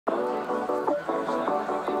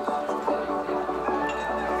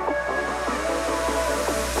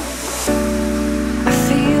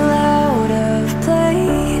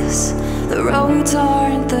The roads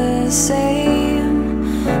aren't the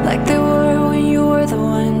same like they were when you were the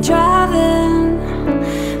one driving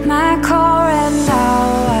my car. And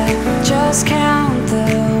now I just count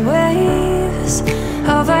the waves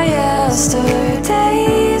of our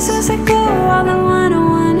yesterdays as I go on the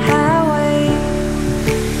 101 highway,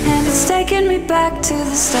 and it's taking me back to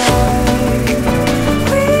the start.